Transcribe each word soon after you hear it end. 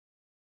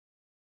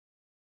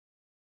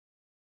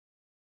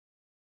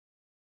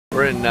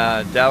We're in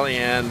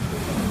Dalian,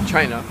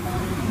 China,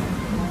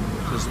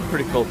 which is a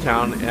pretty cool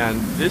town, and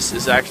this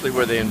is actually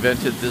where they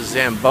invented the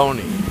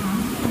Zamboni.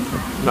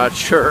 I'm not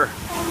sure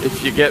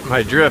if you get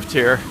my drift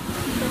here,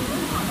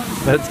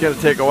 but it's going to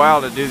take a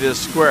while to do this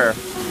square.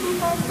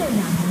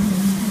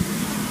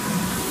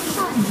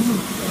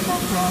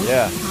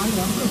 Yeah.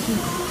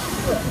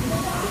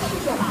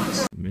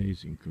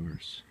 Amazing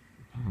course.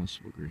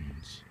 Impossible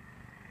greens.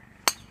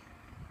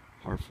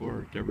 Par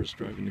 4, Deborah's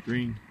driving the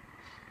green.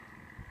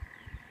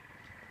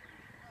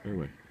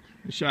 Fairway.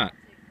 Good shot.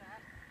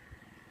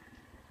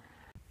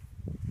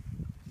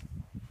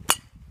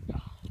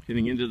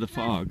 Getting into the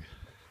fog.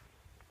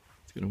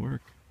 It's gonna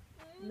work.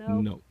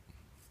 No.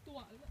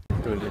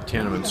 Going to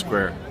Tiananmen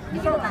Square.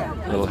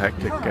 A little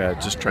hectic,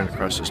 just trying to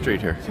cross the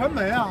street here. 3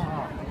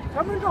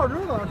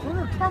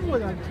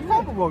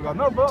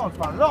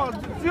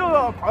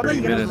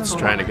 minutes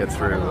trying to get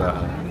through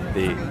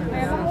the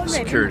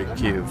security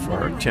queue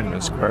for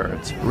Tiananmen Square.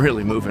 It's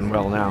really moving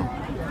well now.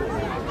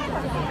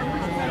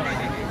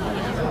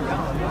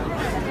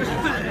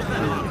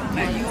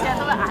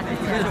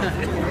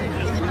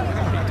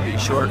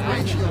 Short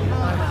range.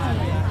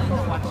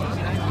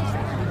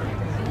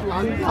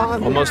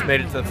 Almost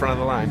made it to the front of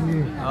the line.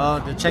 Oh,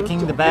 they're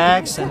checking the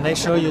bags and make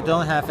sure you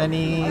don't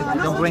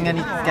bring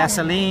any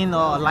gasoline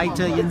or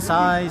lighter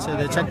inside. So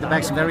they check the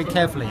bags very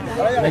carefully.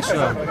 Make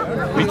sure.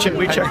 We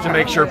check to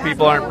make sure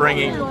people aren't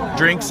bringing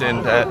drinks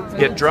in to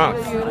get drunk.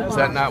 Is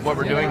that not what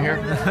we're doing here?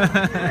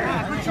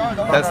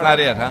 That's not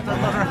it, huh?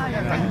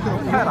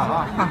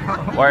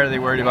 Why are they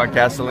worried about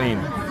gasoline?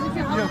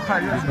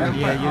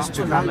 People used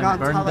to come and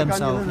burn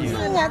themselves here.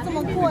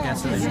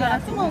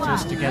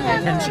 Just to get the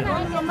attention.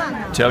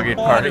 Tailgate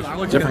party.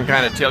 Different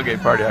kind of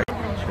tailgate party.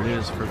 It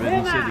is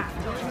Forbidden City.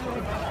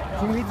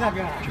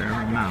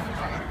 Jeremy Mount.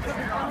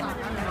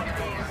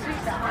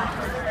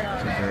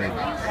 Some very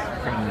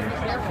friendly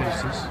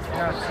faces.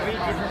 There are 3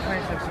 different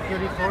kinds of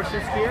security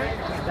forces here.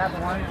 That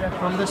one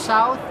from the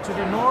south to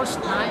the north,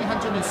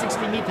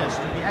 960 meters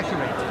to be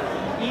accurate.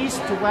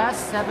 East to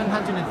west,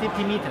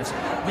 750 meters,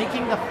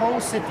 making the whole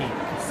city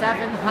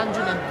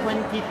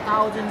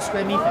 720,000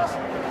 square meters.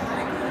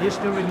 Do you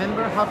still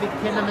remember how big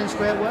Tiananmen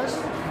Square was?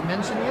 I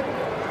mentioned it,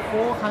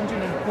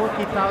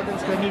 440,000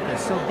 square meters.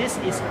 So this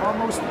is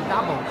almost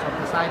double of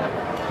the size of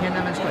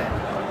Tiananmen Square,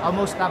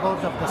 almost double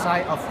of the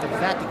size of the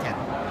Vatican.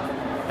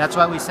 That's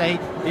why we say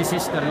this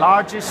is the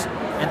largest.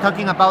 And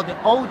talking about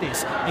the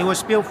oldest, it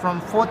was built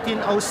from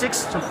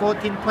 1406 to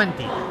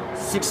 1420,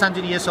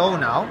 600 years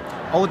old now,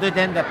 older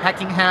than the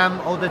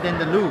Buckingham, older than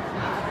the Louvre.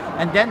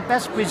 And then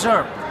best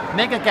preserved.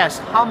 Make a guess,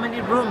 how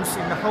many rooms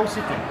in the whole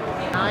city?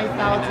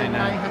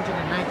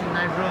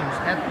 9,999 rooms.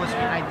 That was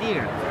the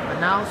idea. But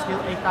now still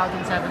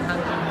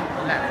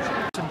 8,700 left.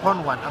 The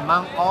important one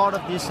among all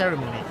of this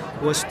ceremony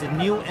was the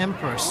new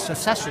emperor's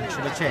succession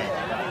to the chair.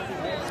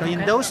 So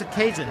in those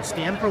occasions,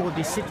 the emperor would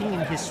be sitting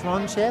in his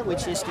throne chair,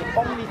 which is the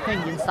only thing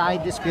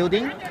inside this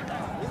building.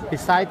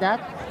 Beside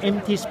that,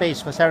 empty space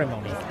for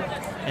ceremony.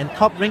 And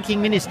top-ranking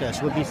ministers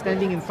would be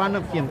standing in front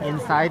of him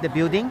inside the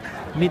building.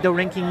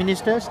 Middle-ranking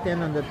ministers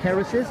stand on the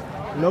terraces.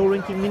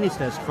 Low-ranking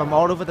ministers from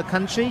all over the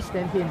country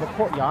stand here in the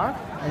courtyard.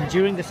 And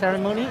during the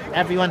ceremony,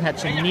 everyone had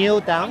to kneel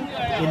down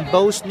in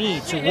both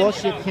knees to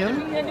worship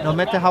him, no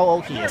matter how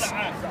old he is.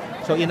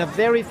 So in a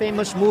very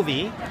famous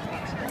movie,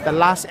 The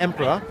Last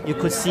Emperor, you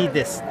could see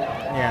this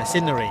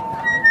scenery.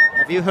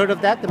 Have you heard of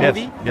that, the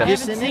movie? Yes. Have you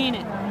seen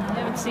it?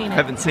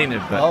 Haven't seen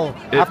it, but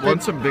it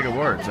won some big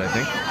awards, I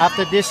think.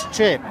 After this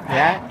trip,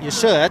 you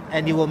should,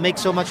 and it will make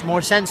so much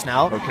more sense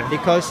now,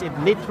 because it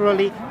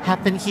literally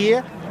happened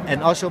here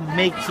and also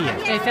made here.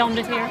 They filmed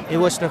it here? It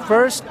was the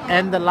first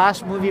and the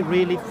last movie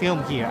really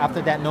filmed here.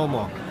 After that, no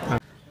more.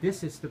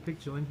 This is the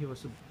picture when he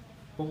was a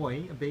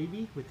boy, a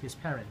baby, with his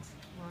parents.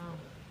 Wow.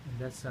 And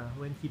that's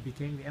when he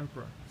became the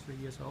emperor, 3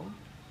 years old.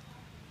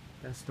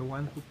 That's the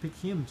one who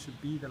picked him to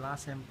be the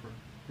last emperor,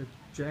 the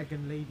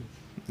Dragon Lady.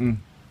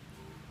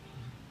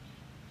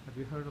 Have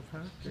you heard of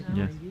her? Dragon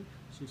Lady?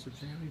 She's a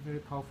very, very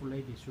powerful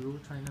lady. She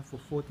ruled China for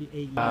 48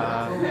 years.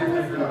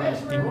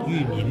 In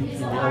Yumin in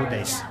the old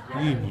days.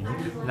 Yumin.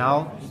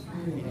 Now,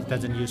 he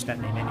doesn't use that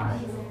name anymore.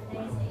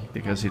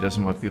 Because he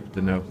doesn't want people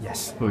to know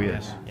who he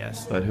is.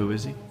 Yes. But who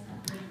is he?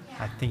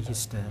 I think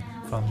he's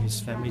from his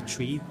family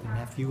tree, the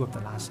nephew of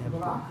the last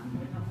emperor.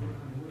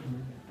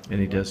 And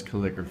he does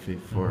calligraphy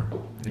for,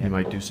 and he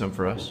might do some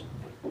for us.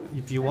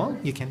 If you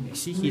want, you can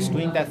see he's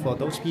doing that for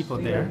those people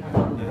there.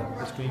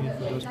 He's doing it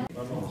for those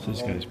people. So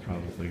this guy's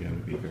probably going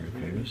to be very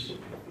famous.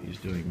 He's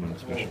doing one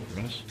special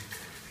for us.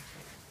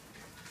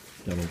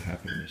 Double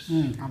happiness.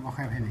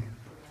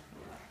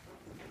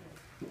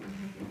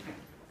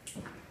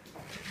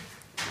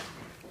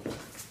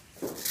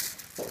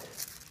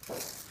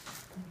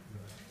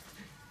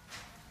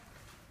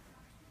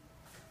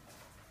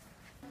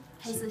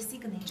 His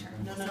signature.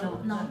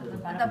 No.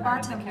 The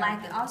bottom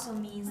like also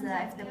means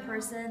that if the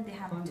person they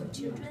have 2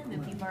 children will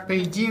be more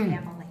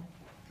family.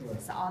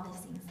 So all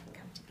these things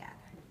come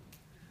together.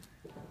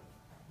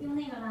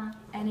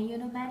 And you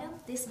know, madam,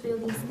 this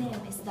building's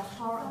name is the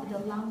Hall of the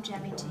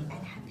Longevity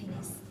and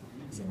Happiness.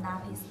 So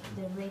now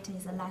the written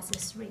is the last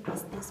three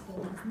is this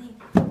building's name.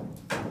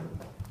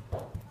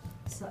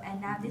 So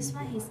and now this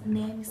one is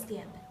name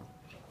stamp.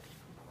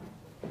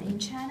 In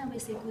China, we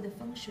say good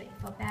feng shui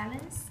for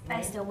balance.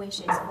 Best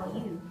wishes for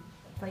you.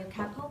 For your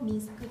couple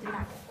means good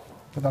luck.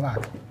 Good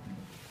luck.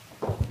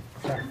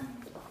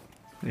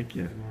 Thank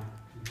you.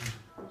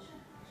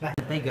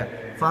 Bigger.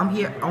 From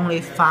here,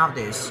 only 5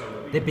 days.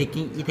 They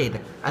begin eat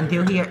it.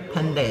 Until here,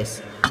 10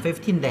 days,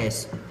 15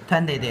 days,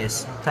 20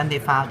 days,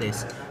 25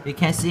 days. You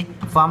can see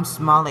from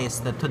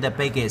smallest to the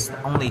biggest,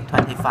 only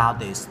 25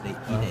 days they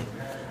eat it.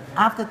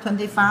 After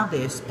 25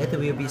 days, it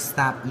will be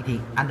stop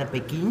eating and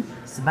begin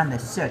spread the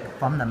silk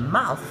from the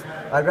mouth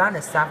around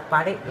the soft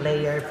body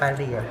layer by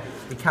layer.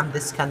 Become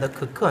this kind of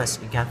cocoons.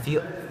 You can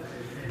feel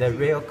the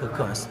real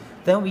cocoons.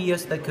 Then we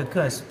use the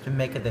cocoons to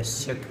make the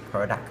silk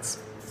products.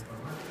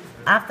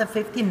 After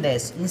 15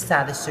 days,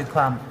 inside the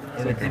silkworm,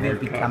 it will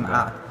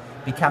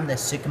become the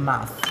silk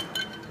mouth.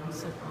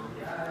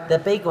 The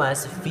big one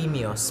is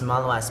female,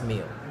 small one is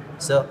male.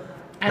 So,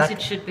 as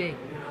it should be.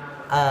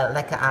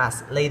 Like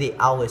us, lady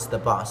always the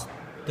boss.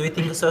 Do you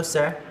think so,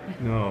 sir?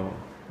 No.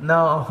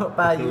 No,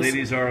 but The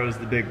ladies are always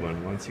the big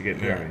one once you get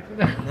married.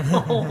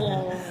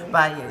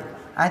 But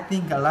I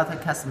think a lot of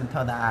customers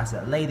told us,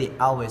 lady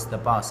always the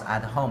boss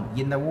at home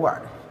in the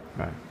world.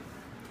 Right.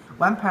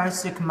 One pair of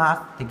silk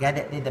moth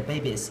together with the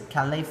babies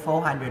can lay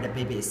 400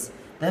 babies.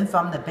 Then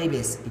from the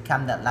babies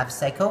become the life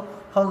cycle.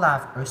 Whole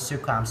life of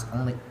silkworms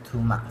only 2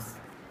 months.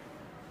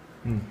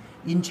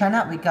 In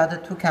China, we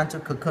got 2 kinds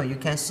of cocoon. You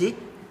can see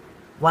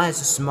one is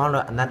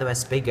smaller, another one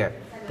is bigger.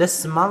 The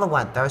smaller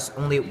one, there's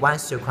only 1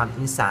 silkworm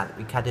inside.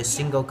 We cut a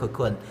single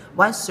cocoon.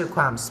 1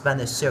 silkworm spin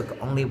the silk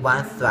only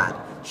 1 thread.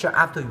 So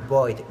after you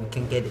boil it, we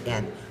can get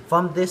in.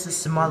 From these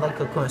smaller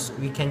cocoons,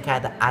 we can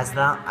get as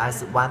long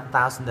as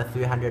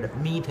 1,300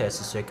 meters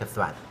silk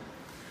thread.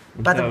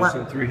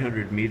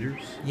 1,300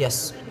 meters?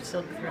 Yes.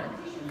 Silk thread.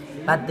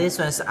 But this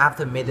one is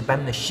after made by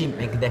machine,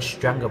 make the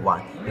stronger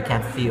one. You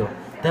can feel.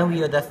 Then we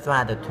use the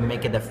thread to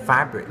make the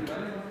fabric.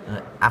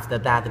 After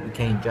that, we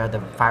can enjoy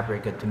the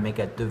fabric to make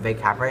a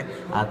duvet cover,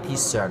 a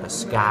t-shirt,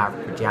 scarf,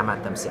 pajama,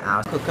 something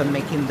else. Cocoon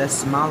making the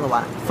smaller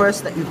one.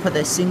 First, you put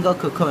the single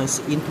cocoons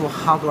into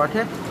hot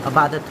water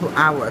about 2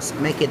 hours.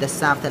 Make it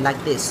soft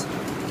like this.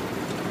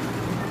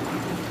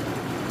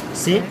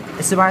 See,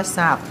 it's very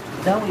soft.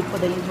 Then we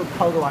put it into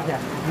cold water.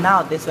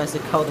 Now this one is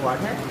cold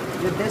water.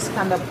 With this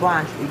kind of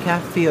branch, you can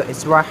feel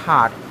it's very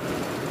hard.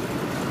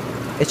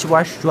 It's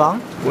very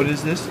strong. What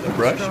is this? A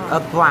brush? A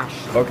brush.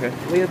 Okay.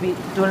 We'll be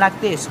doing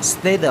like this,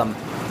 stay them.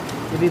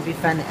 It will be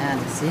fun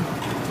and see.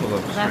 Pull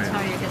up That's strands.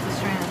 how you get the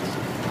strands.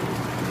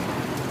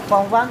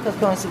 For 1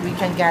 cocoon, we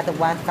can get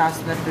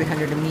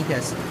 1,300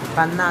 meters.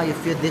 But now you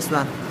feel this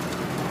one.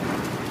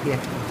 Here.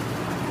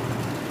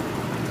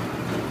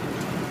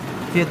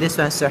 Feel this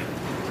one, sir.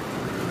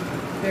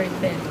 Very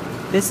thin.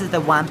 This is the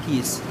 1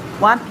 piece.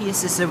 1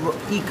 piece is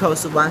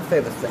equals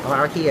 1/5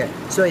 right here,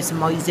 so it's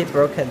more easy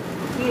broken.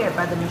 Here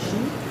by the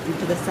machine, we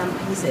put some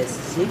pieces.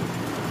 See,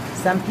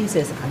 some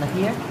pieces, and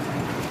here,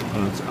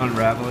 Oh, it's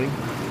unraveling.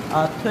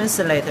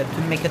 translated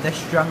to make the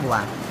strong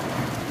one.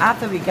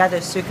 After we get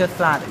the silk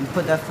thread, we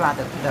put the thread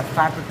to the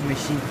fabric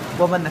machine,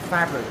 woven the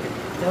fabric.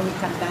 Then we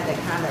can dye the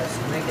colors,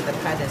 make the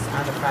patterns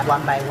on the fabric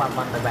one by one.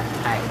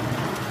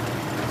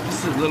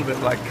 This is a little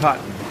bit like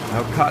cotton.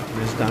 How cotton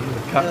is done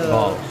with cotton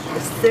balls.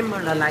 It's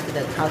similar like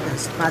the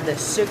cottons, but the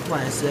silk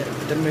ones,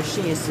 the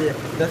machine is,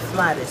 the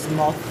thread is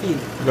more thin.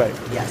 Right.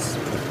 Yes.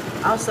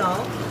 Also,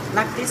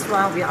 like this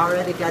one, we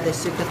already got the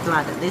silk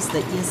thread. This is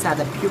the inside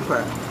the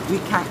pupa. We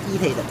can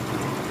eat it.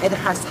 It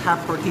has high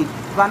protein.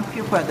 1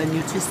 pupa, the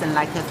nutrition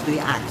like 3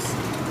 eggs.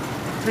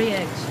 3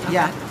 eggs. Okay.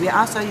 Yeah. We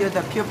also use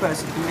the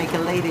pupas to make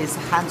ladies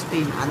hand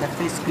cream and the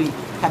face cream.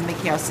 Can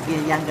make your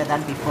skin younger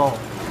than before,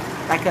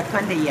 like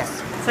 20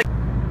 years.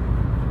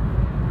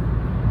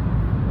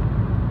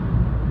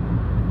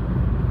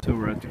 So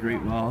we're at the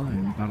Great Wall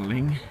in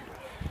Baling,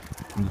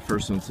 one of the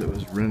first ones that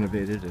was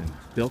renovated and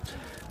built.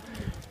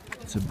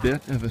 It's a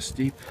bit of a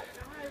steep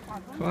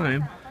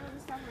climb.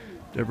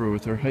 Deborah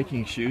with her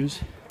hiking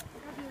shoes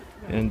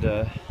and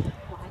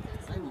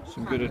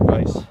some good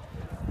advice.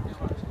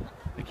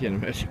 I can't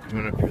imagine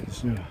going up here in the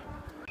snow.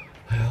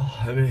 Well,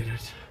 I made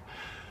it.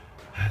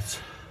 That's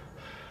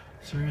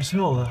a serious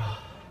hill though.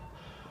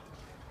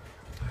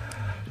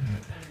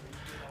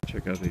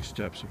 Check out these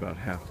steps, about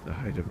half the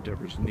height of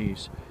Deborah's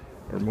knees.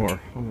 Or more,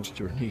 almost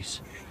to her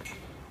knees.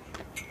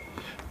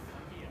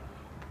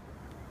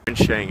 In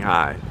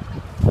Shanghai,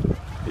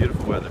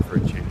 beautiful weather for a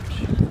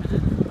change.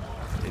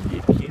 And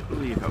you can't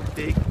believe how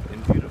big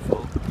and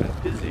beautiful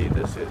and busy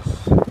this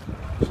is.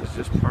 This is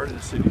just part of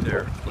the city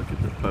there. Look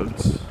at the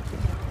boats,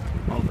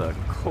 all the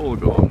coal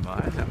going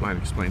by. That might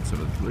explain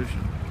some of the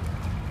pollution.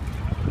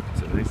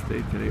 It's a nice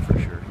day today for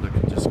sure. Look,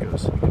 it just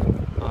goes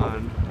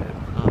on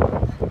and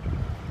on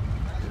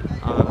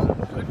and on.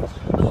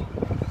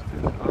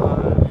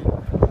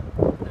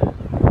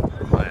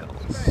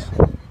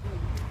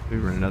 We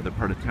were in another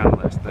part of town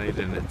last night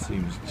and it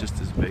seems just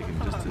as big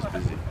and just as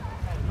busy.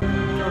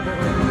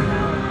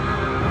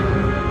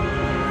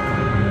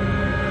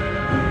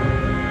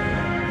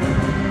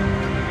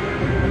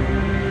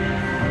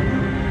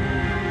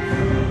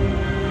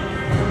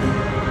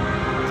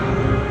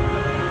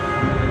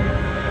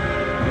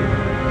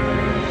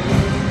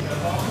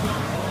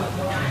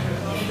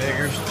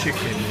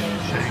 chicken in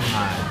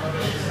Shanghai.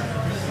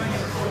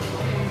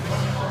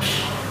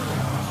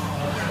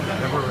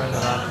 Never read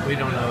about it. We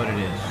don't know what it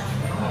is.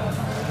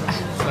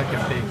 It's like a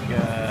big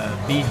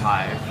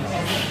beehive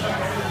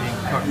being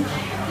cooked.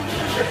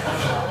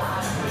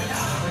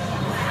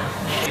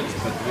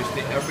 But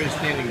everybody's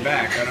standing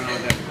back. I don't know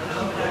what that.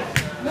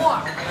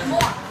 More.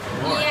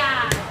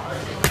 Yeah.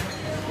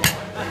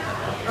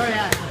 Oh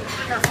yeah,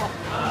 careful.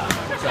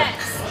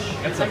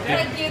 That's a big.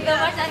 Thank you so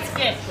much. That's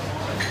good.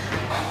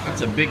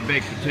 That's a big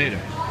baked potato.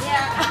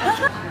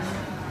 Yeah.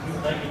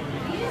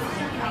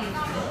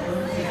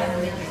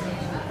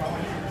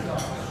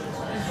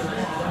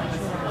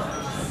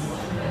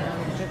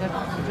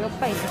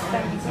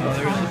 Oh,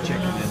 there's a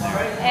chicken in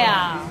there.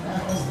 Yeah.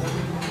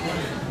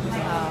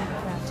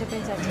 这边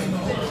在这边，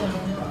这边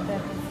对，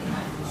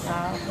好，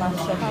把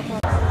手套脱。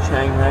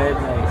 Shanghai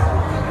night.